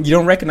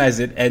don't recognize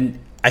it, and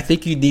I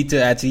think you need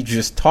to actually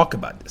just talk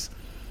about this.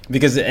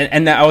 Because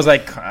and I was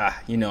like, I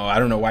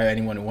don't know why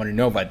anyone would want to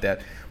know about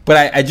that.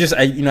 But I did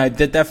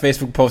that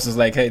Facebook post. Was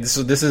like, hey, this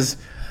is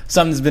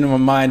something that's been in my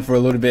mind for a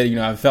little bit.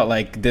 I've felt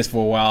like this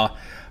for a while,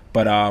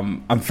 but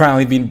I'm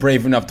finally being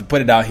brave enough to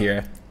put it out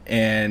here.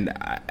 And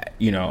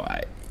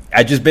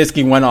I just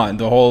basically went on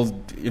the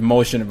whole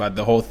emotion about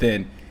the whole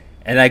thing,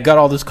 and I got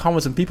all those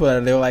comments from people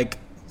that they were like,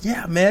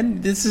 yeah,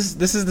 man, this is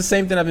the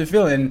same thing I've been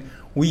feeling. And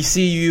we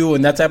see you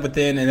and that type of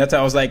thing. And that's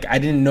how I was like, I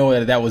didn't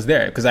know that was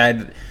there, because I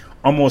had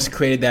almost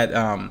created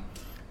that,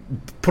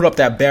 put up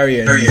that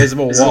barrier, an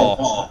invisible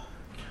wall.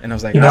 And I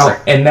was like,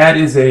 and that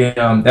is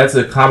that's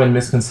a common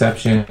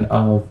misconception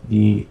of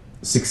the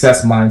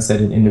success mindset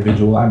in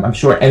individual. I'm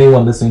sure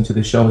anyone listening to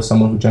the show is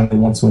someone who generally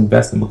wants to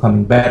invest in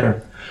becoming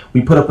better.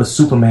 We put up a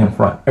Superman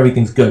front.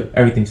 Everything's good.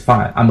 Everything's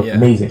fine. I'm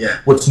amazing. Yeah.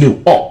 What's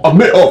new?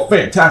 Oh,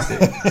 fantastic.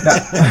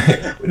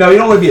 Now, you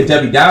don't want to be a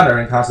Debbie Downer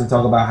and constantly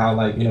talk about how,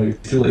 your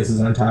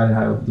shoelaces are untied and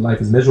how life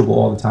is miserable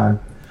all the time.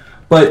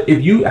 But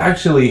if you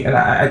actually, and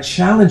I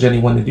challenge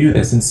anyone to do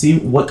this and see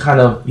what kind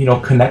of,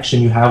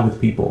 connection you have with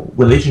people,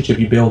 relationship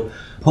you build,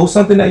 post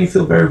something that you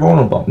feel very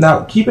vulnerable.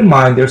 Now, keep in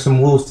mind, there's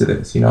some rules to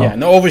this, Yeah,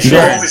 no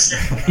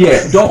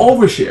overshare. Don't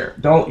overshare.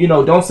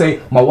 Don't say,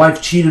 my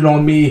wife cheated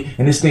on me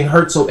and this thing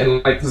hurts. So,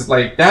 and cause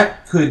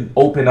that could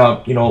open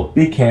up,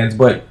 big cans.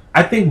 But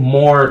I think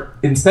more,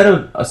 instead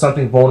of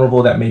something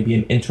vulnerable that may be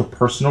an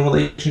interpersonal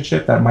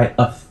relationship that might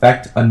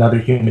affect another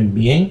human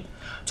being,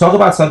 talk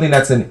about something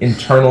that's an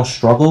internal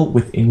struggle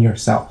within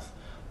yourself.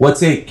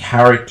 What's a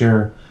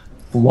character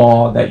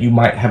flaw that you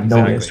might have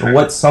noticed, or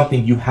what's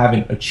something you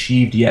haven't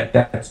achieved yet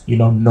that's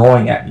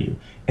gnawing at you?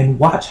 And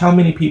watch how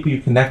many people you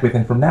connect with,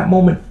 and from that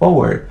moment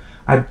forward,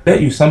 I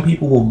bet you some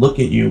people will look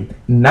at you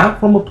not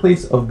from a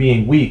place of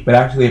being weak, but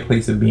actually a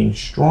place of being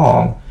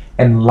strong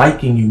and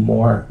liking you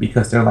more,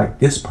 because they're like,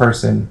 this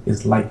person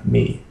is like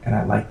me, and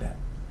I like that.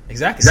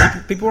 Exactly.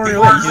 People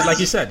relate, like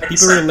you said.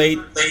 People relate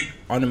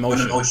on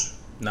emotion.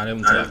 Not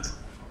intellect.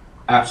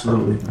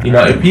 Absolutely.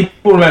 If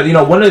people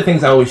remember, one of the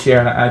things I always share,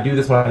 and I do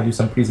this when I do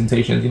some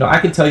presentations, I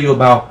can tell you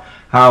about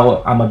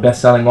how I'm a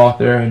best-selling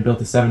author and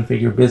built a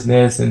 7-figure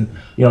business, and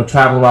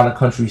travel around the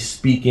country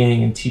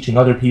speaking and teaching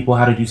other people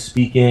how to do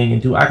speaking,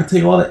 and I could tell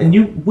you all that, and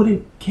you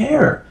wouldn't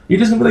care. You're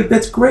just gonna be like,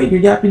 that's great,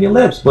 you're yapping your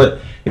lips. But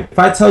if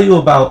I tell you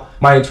about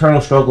my internal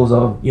struggles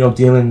of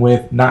dealing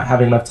with not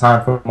having enough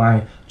time for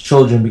my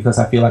children because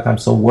I feel like I'm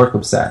so work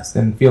obsessed,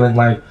 and feeling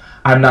like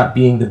I'm not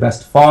being the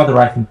best father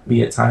I can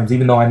be at times.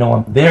 Even though I know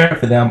I'm there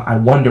for them, I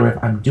wonder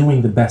if I'm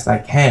doing the best I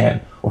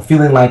can, or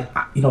feeling like,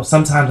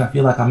 sometimes I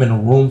feel like I'm in a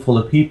room full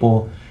of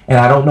people and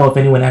I don't know if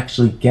anyone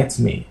actually gets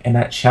me, and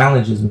that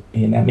challenges me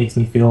and that makes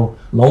me feel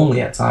lonely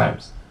at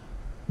times.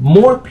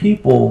 More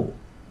people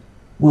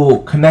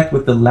will connect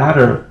with the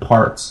latter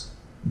parts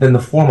than the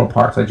former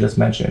parts I just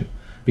mentioned,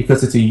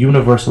 because it's a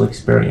universal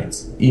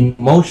experience.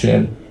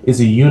 Emotion is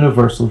a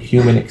universal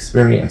human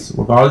experience,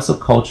 regardless of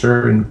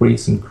culture and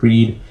race and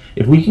creed.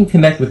 If we can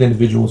connect with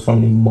individuals from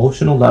an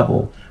emotional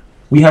level,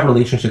 we have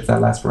relationships that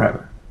last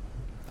forever.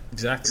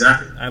 Exactly.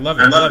 I love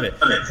it. I love it.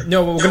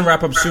 No, we're going to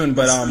wrap up soon,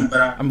 but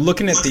I'm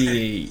looking at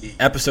the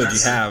episode you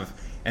have,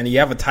 and you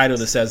have a title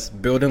that says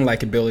Building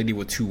Likeability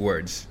with 2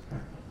 words.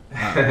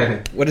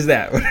 What is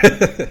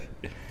that?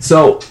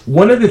 So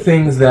one of the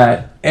things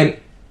that, and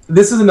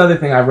this is another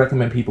thing I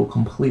recommend people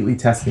completely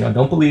test me on.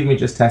 Don't believe me,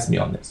 just test me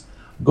on this.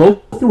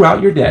 Go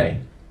throughout your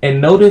day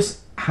and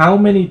notice how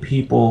many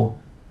people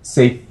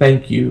say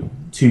thank you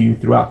to you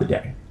throughout the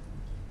day.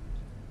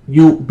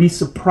 You'll be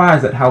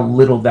surprised at how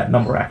little that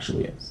number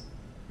actually is.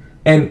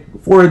 And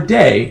for a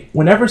day,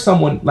 whenever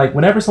someone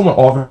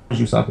offers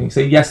you something,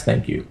 say yes,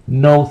 thank you,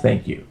 no,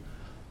 thank you.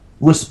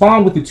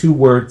 Respond with the 2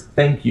 words,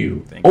 thank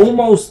you.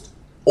 Almost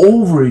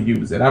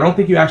overuse it. I don't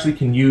think you actually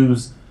can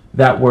use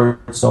that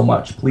word so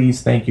much.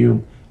 Please, thank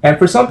you. And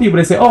for some people,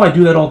 they say, I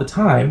do that all the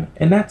time,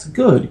 and that's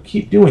good.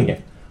 Keep doing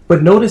it.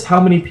 But notice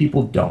how many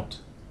people don't.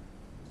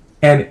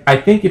 And I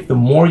think if the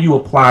more you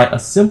apply a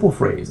simple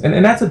phrase,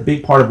 and that's a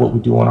big part of what we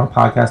do on our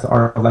podcast, The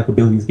Art of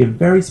Likeability, is give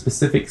very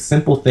specific,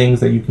 simple things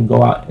that you can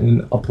go out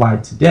and apply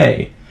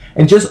today.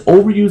 And just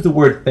overuse the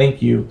word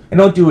thank you. And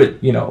don't do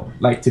it,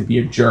 like to be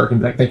a jerk and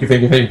be like, thank you,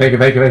 thank you, thank you, thank you,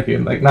 thank you, thank you.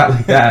 And like, not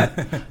like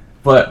that.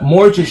 But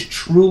more just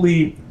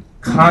truly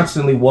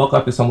constantly walk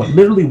up to someone.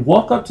 Literally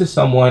walk up to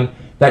someone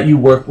that you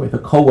work with, a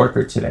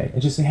coworker today,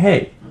 and just say,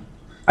 hey,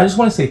 I just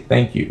want to say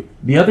thank you.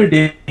 The other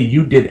day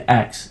you did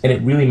X and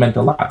it really meant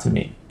a lot to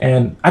me.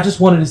 And I just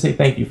wanted to say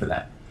thank you for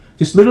that.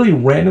 Just literally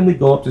randomly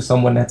go up to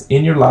someone that's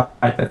in your life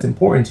that's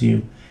important to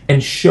you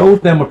and show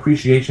them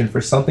appreciation for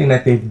something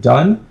that they've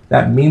done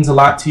that means a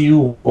lot to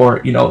you, or,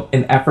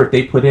 an effort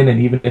they put in, and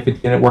even if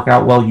it didn't work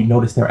out well, you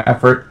notice their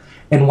effort.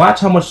 And watch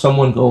how much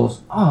someone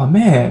goes, oh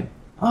man,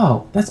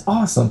 that's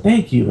awesome,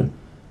 thank you, and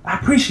I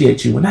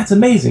appreciate you, and that's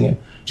amazing. And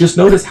just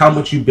notice how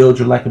much you build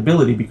your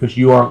likability because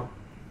you are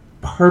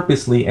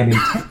purposely and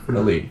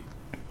intentionally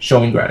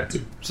showing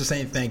gratitude. So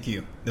saying thank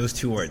you, those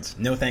 2 words.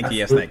 No thank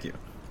you, Absolutely. yes thank you.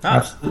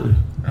 Absolutely.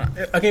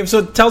 Okay,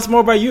 so tell us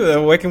more about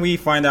you. Where can we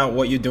find out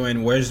what you're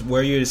doing?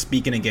 Where your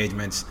speaking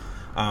engagements?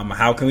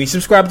 How can we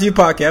subscribe to your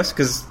podcast?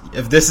 Because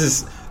if this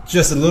is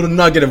just a little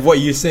nugget of what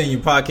you say in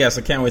your podcast,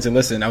 I can't wait to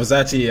listen. I was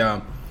actually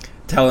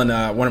telling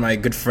one of my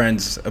good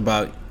friends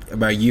about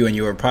you and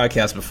your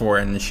podcast before,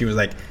 and she was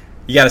like,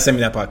 you got to send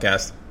me that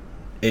podcast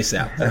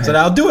ASAP. I said,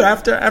 I'll do it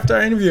after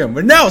I interview him.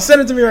 But no,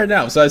 send it to me right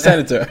now. So I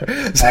sent it to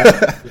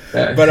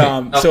her.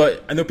 But so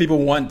I know people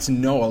want to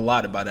know a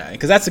lot about that,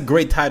 because that's a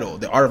great title,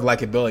 The Art of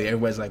Likeability.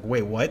 Everybody's like,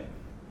 wait, what?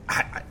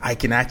 I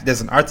can act.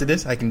 There's an art to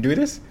this. I can do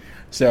this.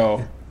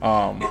 So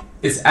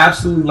it's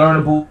absolutely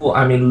learnable.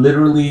 I mean,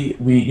 literally,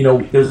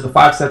 there's a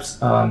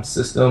 5-step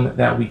system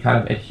that we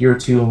kind of adhere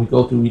to, and we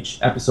go through each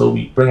episode.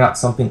 We bring out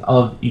something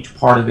of each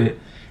part of it,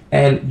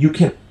 and you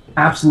can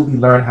absolutely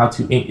learn how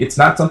to. It's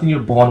not something you're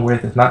born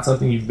with. It's not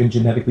something you've been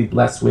genetically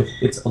blessed with.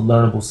 It's a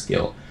learnable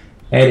skill.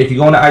 And if you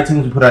go into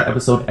iTunes, we put out an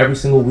episode every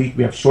single week.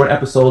 We have short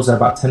episodes that are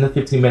about 10 to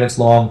 15 minutes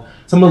long.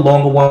 Some of the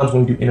longer ones,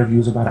 when we do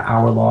interviews, are about an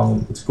hour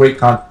long. It's great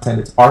content.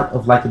 It's Art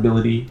of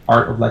Likeability.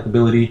 Art of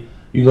Likeability.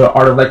 You can go to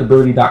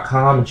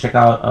artoflikeability.com and check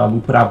out.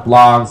 We put out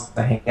blogs.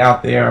 I hang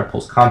out there. I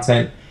post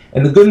content.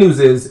 And the good news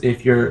is,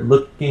 if you're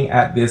looking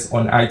at this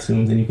on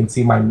iTunes and you can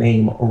see my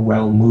name,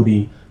 Orel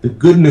Moody, the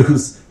good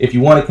news, if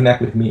you want to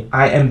connect with me,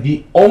 I am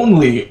the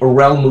only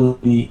Orel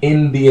Moody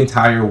in the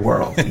entire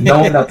world.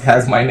 No one else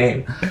has my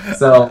name.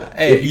 So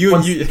hey, you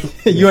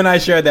and I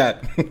share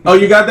that. Oh,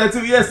 you got that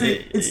too? Yes. Yeah,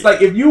 it's like,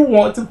 if you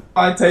want to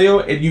find Teo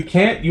and you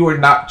can't, you are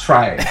not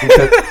trying.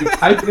 Because you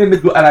type it into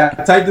Google, and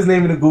I typed his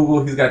name into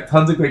Google. He's got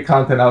tons of great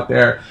content out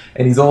there,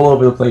 and he's all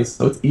over the place.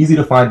 So it's easy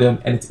to find him,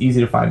 and it's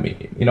easy to find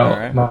me.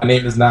 Right. My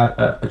name is not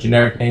a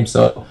generic name.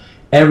 So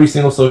every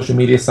single social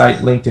media site,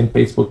 LinkedIn,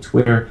 Facebook,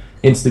 Twitter,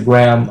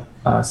 Instagram,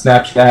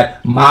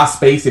 Snapchat,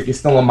 MySpace, if you're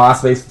still on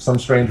MySpace for some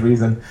strange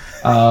reason,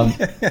 I'm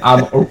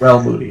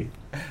Orel Moody.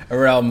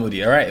 Orel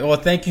Moody. All right. Well,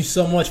 thank you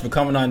so much for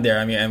coming on there.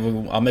 I mean,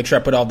 and I'll make sure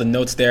I put all the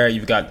notes there.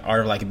 You've got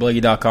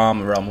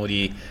artoflikeability.com, Orel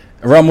Moody,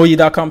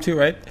 OrelMoody.com too,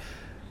 right?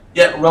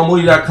 Yeah,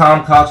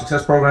 OrelMoody.com,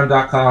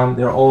 collegesuccessprogram.com.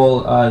 They're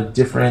all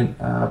different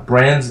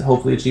brands,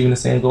 hopefully achieving the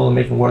same goal and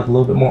making the world a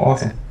little bit more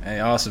awesome. Hey,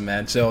 awesome,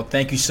 man. So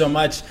thank you so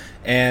much.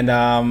 And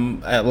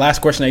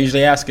last question I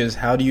usually ask is,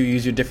 how do you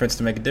use your difference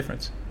to make a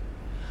difference?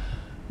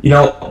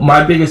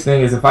 My biggest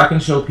thing is, if I can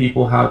show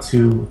people how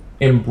to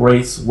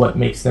embrace what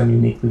makes them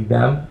uniquely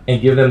them and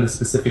give them the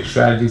specific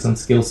strategies and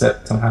skill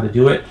sets on how to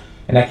do it,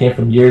 and that came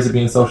from years of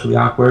being socially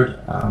awkward,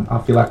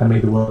 I feel like I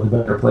made the world a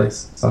better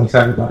place. So I'm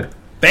excited about it.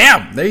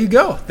 Bam! There you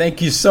go.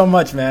 Thank you so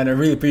much, man. I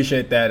really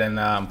appreciate that, and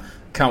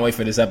can't wait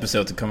for this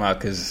episode to come out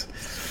because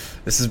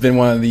this has been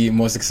one of the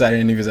most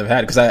exciting interviews I've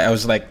had. Because I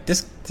was like,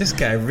 this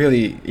guy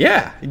really,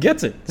 he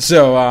gets it.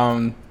 So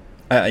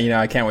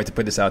I can't wait to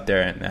put this out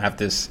there and have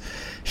this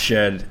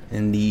shared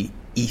in the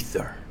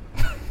ether.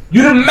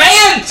 You the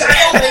man,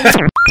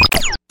 child!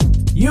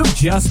 You've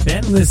just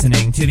been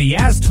listening to the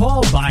As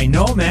Told by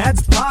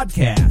Nomads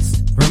podcast.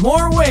 For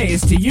more ways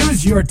to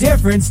use your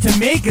difference to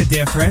make a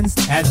difference,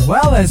 as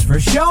well as for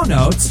show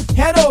notes,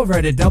 head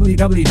over to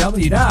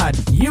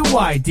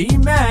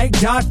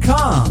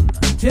www.uydmag.com.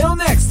 Till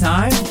next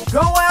time,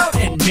 go out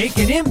and make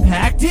an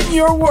impact in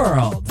your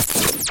world.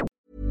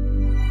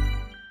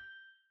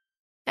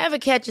 Ever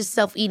catch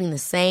yourself eating the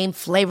same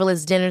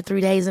flavorless dinner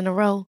 3 days in a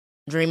row?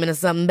 Dreaming of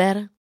something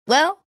better?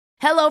 Well,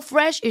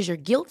 HelloFresh is your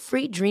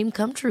guilt-free dream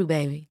come true,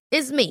 baby.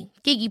 It's me,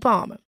 Keke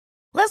Palmer.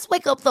 Let's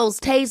wake up those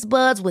taste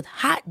buds with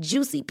hot,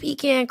 juicy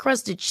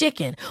pecan-crusted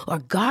chicken or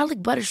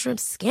garlic butter shrimp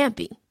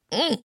scampi.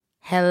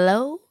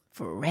 Hello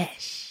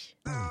Fresh.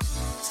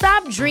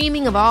 Stop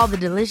dreaming of all the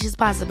delicious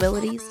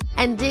possibilities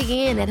and dig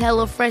in at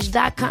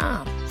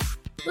HelloFresh.com.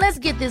 Let's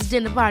get this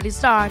dinner party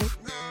started.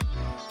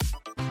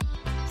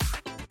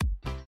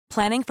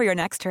 Planning for your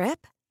next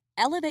trip?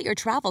 Elevate your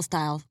travel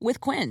style with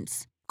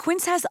Quince.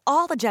 Quince has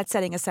all the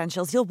jet-setting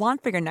essentials you'll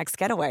want for your next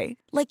getaway,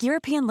 like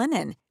European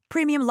linen,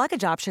 premium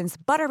luggage options,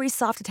 buttery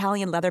soft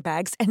Italian leather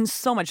bags, and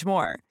so much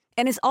more.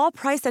 And is all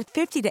priced at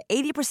 50 to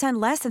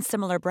 80% less than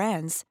similar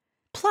brands.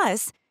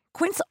 Plus,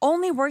 Quince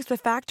only works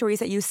with factories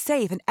that use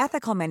safe and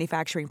ethical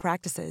manufacturing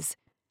practices.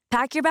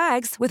 Pack your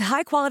bags with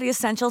high-quality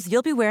essentials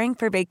you'll be wearing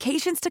for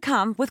vacations to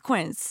come with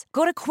Quince.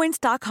 Go to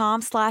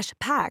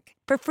quince.com/pack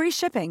for free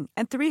shipping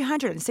and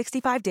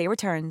 365-day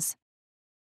returns.